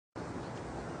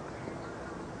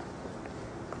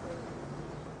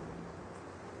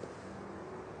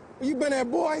Where you been at,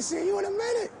 boy? I ain't seen you in a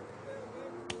minute.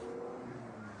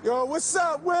 Yo, what's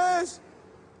up, Wiz?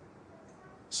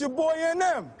 It's your boy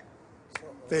N.M.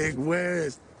 Big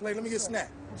Wiz. Play, let me get a snack.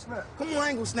 Come on, I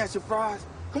ain't gonna snatch your fries.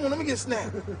 Come on, let me get a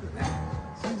snack.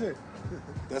 CJ.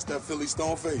 That's that Philly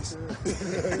stone face.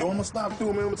 Yo, I'm gonna stop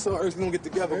through, man. I'm gonna tell Ernst we gonna get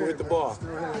together, go hit the bar.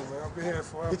 I'll be here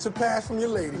for Get your pass from your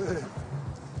lady.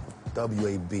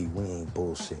 WAB, we ain't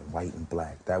bullshit, white and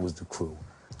black. That was the crew.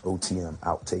 OTM,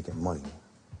 out taking money.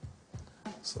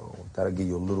 So that'll give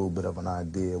you a little bit of an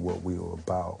idea of what we were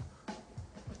about.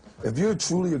 If you're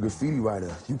truly a graffiti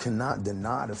writer, you cannot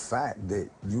deny the fact that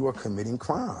you are committing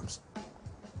crimes.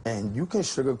 And you can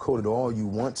sugarcoat it all you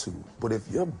want to, but if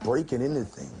you're breaking into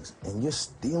things and you're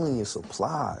stealing your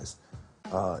supplies,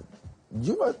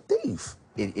 you're a thief.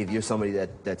 If you're somebody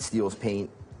that steals paint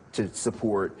to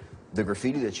support the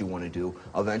graffiti that you want to do,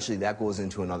 eventually that goes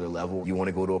into another level. You want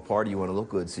to go to a party, you want to look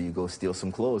good, so you go steal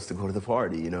some clothes to go to the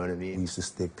party, you know what I mean? We used to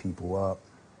stick people up,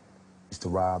 used to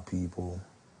rob people,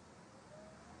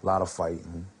 a lot of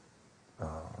fighting.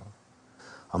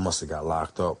 I must have got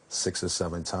locked up 6 or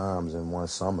 7 times in one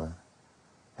summer.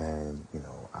 And, you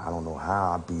know, I don't know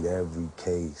how I beat every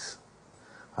case.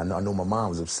 I know my mom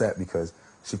was upset because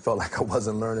she felt like I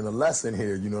wasn't learning a lesson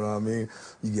here, you know what I mean?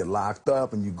 You get locked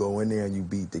up and you go in there and you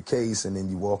beat the case and then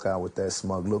you walk out with that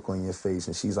smug look on your face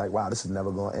and she's like, wow, this is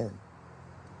never gonna end.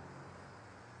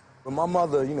 But my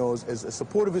mother, you know, as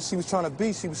supportive as she was trying to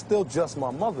be, she was still just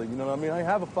my mother, you know what I mean? I didn't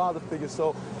have a father figure,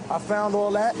 so I found all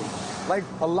that, like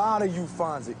a lot of you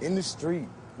finds it, in the street,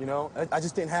 you know? I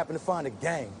just didn't happen to find a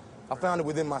gang. I found it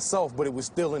within myself, but it was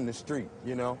still in the street,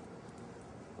 you know?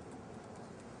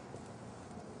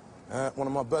 One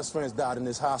of my best friends died in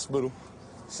this hospital,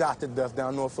 shot to death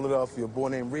down North Philadelphia, a boy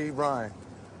named Reed Ryan.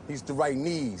 He used to write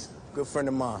knees, good friend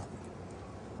of mine.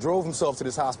 Drove himself to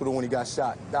this hospital when he got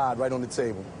shot, died right on the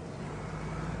table.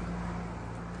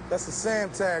 That's a Sam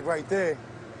tag right there.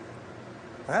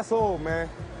 And that's old, man.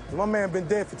 My man been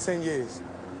dead for 10 years.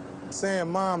 Sam's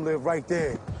mom lived right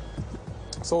there.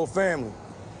 His whole family.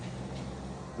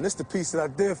 And this the piece that I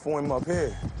did for him up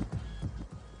here.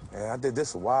 Yeah, I did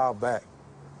this a while back.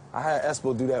 I had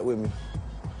Espo do that with me.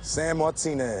 Sam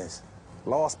Martinez,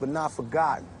 lost but not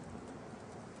forgotten.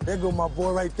 There go my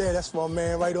boy right there. That's my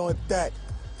man right on that.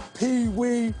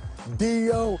 Pee-wee,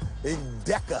 Dio, and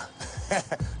Deca.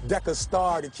 Deca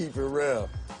Star to keep it real.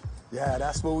 Yeah,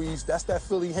 that's what we used. That's that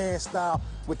Philly hand style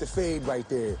with the fade right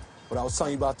there. But I was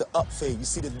telling you about the up fade. You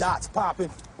see the dots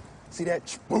popping? See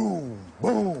that? Boom,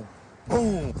 boom,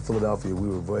 boom. Philadelphia, we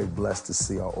were very blessed to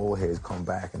see our old heads come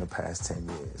back in the past 10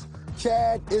 years.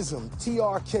 Chad-ism,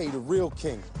 TRK, the real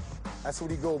king. That's what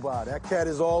he go by. That cat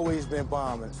has always been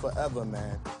bombing, forever,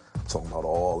 man. I'm talking about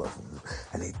all of them.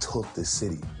 And they took the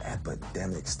city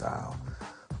epidemic style.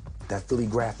 That Philly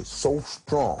graph is so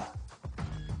strong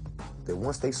that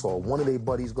once they saw one of their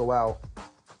buddies go out,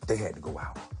 they had to go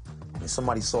out. And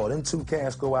somebody saw them 2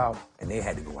 cats go out, and they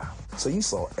had to go out. So you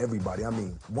saw everybody. I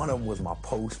mean, one of them was my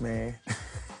postman.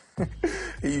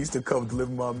 He used to come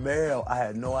deliver my mail. I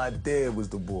had no idea it was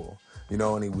the bull. You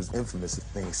know, and he was infamous as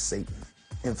thing Satan.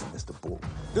 Infamous the bull.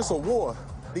 This a war.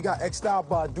 He got X'd out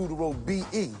by a dude who wrote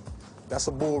B.E. That's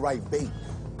a bull right bait.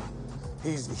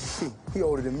 He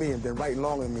older than me and been writing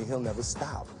longer than me. He'll never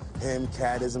stop. Him,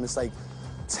 Cadism, it's like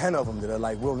 10 of them that are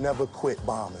like, we'll never quit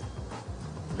bombing.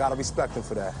 Gotta respect him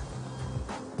for that.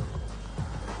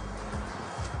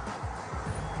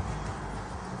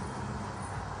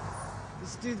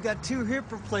 This dude got 2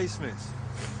 hip replacements.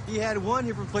 He had 1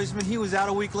 hip replacement, he was out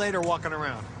a week later walking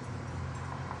around.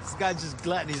 This guy's just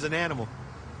glutton, he's an animal.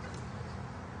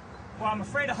 Well, I'm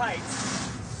afraid of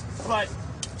heights, but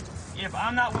if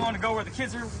I'm not willing to go where the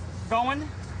kids are going,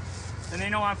 then they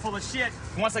know I'm full of shit.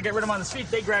 Once I get rid of them on the street,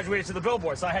 they graduated to the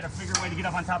billboard, so I had to figure a way to get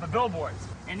up on top of billboards.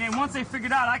 And then once they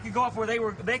figured out I could go up where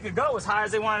they could go as high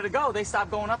as they wanted to go, they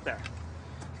stopped going up there.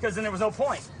 Because then there was no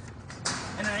point.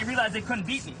 And then they realized they couldn't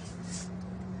beat me.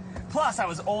 Plus, I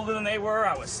was older than they were,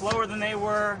 I was slower than they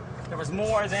were, there was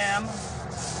more of them.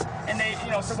 And they,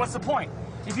 you know, so what's the point?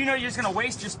 If you know you're just gonna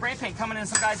waste your spray paint coming in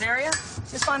some guy's area,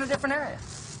 just find a different area.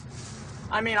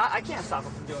 I mean, I can't stop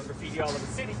them from doing graffiti all over the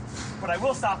city, but I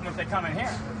will stop them if they come in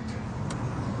here.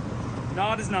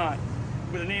 Nod is not.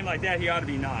 With a name like that, he ought to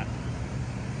be not.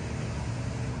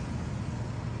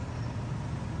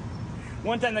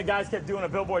 One time the guys kept doing a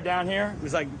billboard down here. It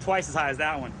was like twice as high as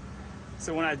that one.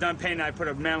 So when I was done painting, I put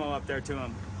a memo up there to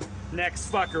him.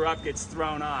 Next fucker up gets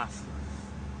thrown off.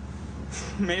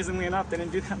 Amazingly enough, they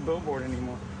didn't do that billboard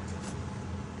anymore.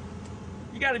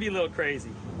 You gotta be a little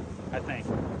crazy, I think.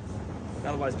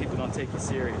 Otherwise, people don't take you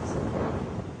serious.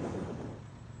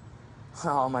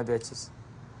 All my bitches.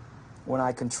 when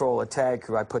I control a tag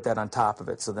crew, I put that on top of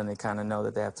it, so then they kind of know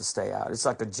that they have to stay out. It's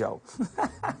like a joke.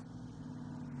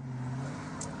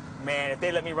 Man, if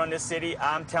they let me run this city,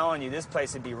 I'm telling you, this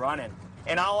place would be running.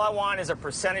 And all I want is a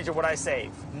percentage of what I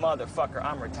save. Motherfucker,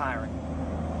 I'm retiring.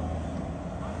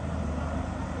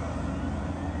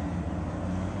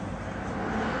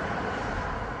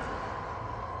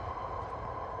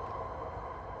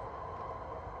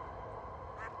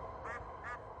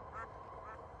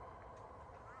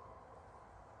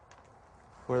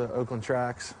 We're the Oakland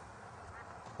tracks.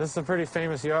 This is a pretty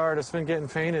famous yard. It's been getting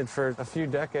painted for a few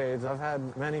decades. I've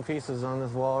had many pieces on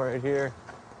this wall right here.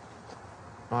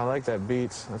 Oh, I like that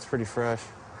beats. That's pretty fresh.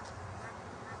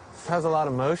 It has a lot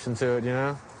of motion to it, you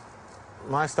know?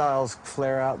 My styles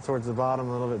flare out towards the bottom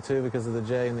a little bit too because of the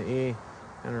J and the E.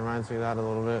 And it reminds me of that a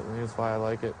little bit, and that's why I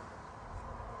like it.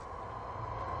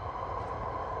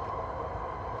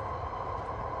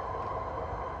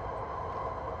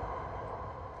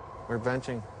 We're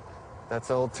benching. That's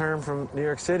an old term from New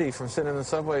York City, from sitting in the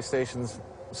subway stations,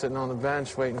 sitting on the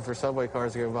bench waiting for subway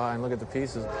cars to go by and look at the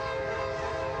pieces.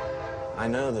 I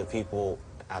know that people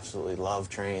absolutely love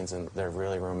trains and they're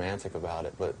really romantic about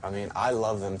it, but I mean, I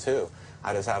love them too.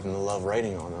 I just happen to love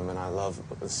writing on them, and I love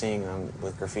seeing them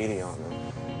with graffiti on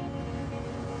them.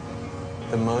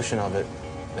 The motion of it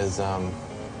is a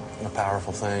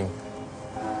powerful thing.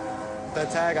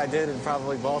 That tag I did in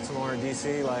probably Baltimore and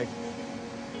D.C. like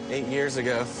 8 years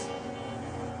ago.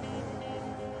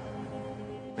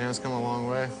 Man, it's come a long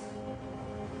way.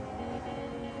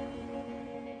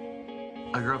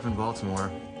 I grew up in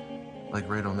Baltimore, like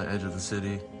right on the edge of the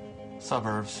city,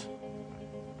 suburbs.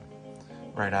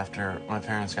 Right after my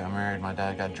parents got married, my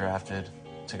dad got drafted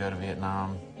to go to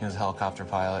Vietnam. He was a helicopter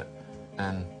pilot,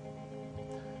 and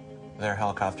their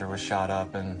helicopter was shot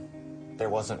up, and there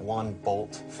wasn't one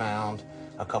bolt found,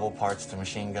 a couple parts to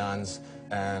machine guns,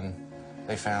 and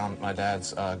they found my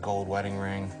dad's gold wedding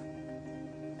ring.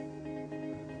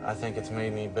 I think it's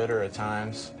made me bitter at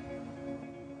times.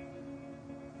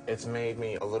 It's made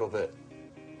me a little bit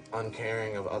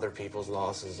uncaring of other people's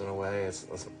losses in a way.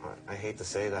 I hate to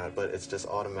say that, but it's just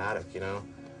automatic, you know?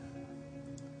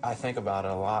 I think about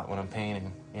it a lot when I'm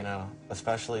painting, you know,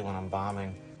 especially when I'm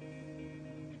bombing.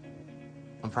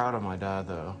 I'm proud of my dad,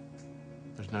 though.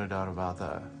 There's no doubt about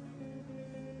that.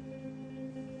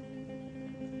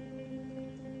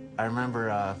 I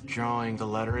remember drawing the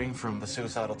lettering from the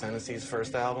Suicidal Tendencies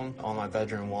first album on my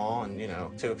bedroom wall, and, you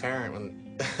know, to a parent,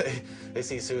 when they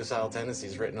see Suicidal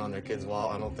Tendencies written on their kid's wall,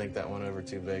 I don't think that went over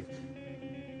too big.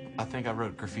 I think I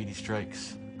wrote Graffiti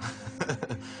Strikes,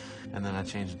 and then I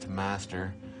changed it to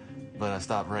Master, but I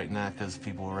stopped writing that because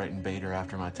people were writing Bader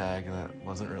after my tag, and that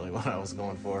wasn't really what I was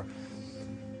going for.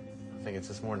 I think it's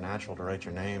just more natural to write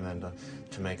your name than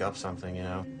to make up something, you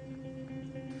know?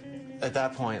 At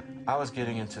that point, I was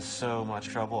getting into so much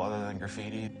trouble other than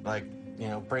graffiti, like, you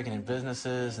know, breaking in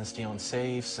businesses and stealing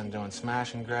safes and doing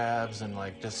smash and grabs and,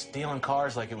 like, just stealing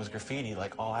cars like it was graffiti,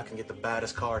 like, oh, I can get the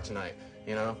baddest car tonight,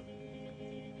 you know?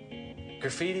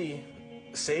 Graffiti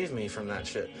saved me from that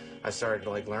shit. I started,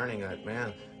 like, learning that,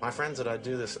 man, my friends that I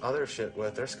do this other shit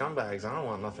with, they're scumbags. I don't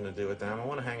want nothing to do with them. I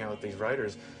want to hang out with these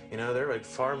writers. You know, they're, like,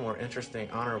 far more interesting,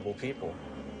 honorable people.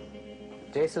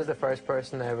 Jace was the first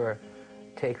person to ever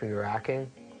take me racking.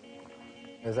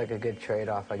 It was like a good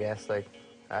trade-off, I guess. Like,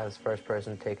 I was the first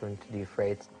person to take him to do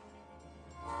freights.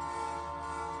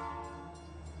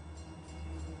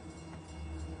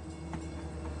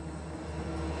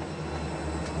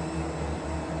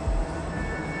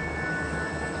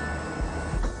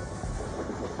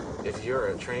 If you're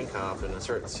a train cop in a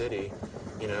certain city,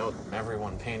 you know,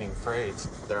 everyone painting freights,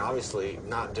 they're obviously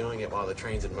not doing it while the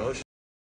train's in motion.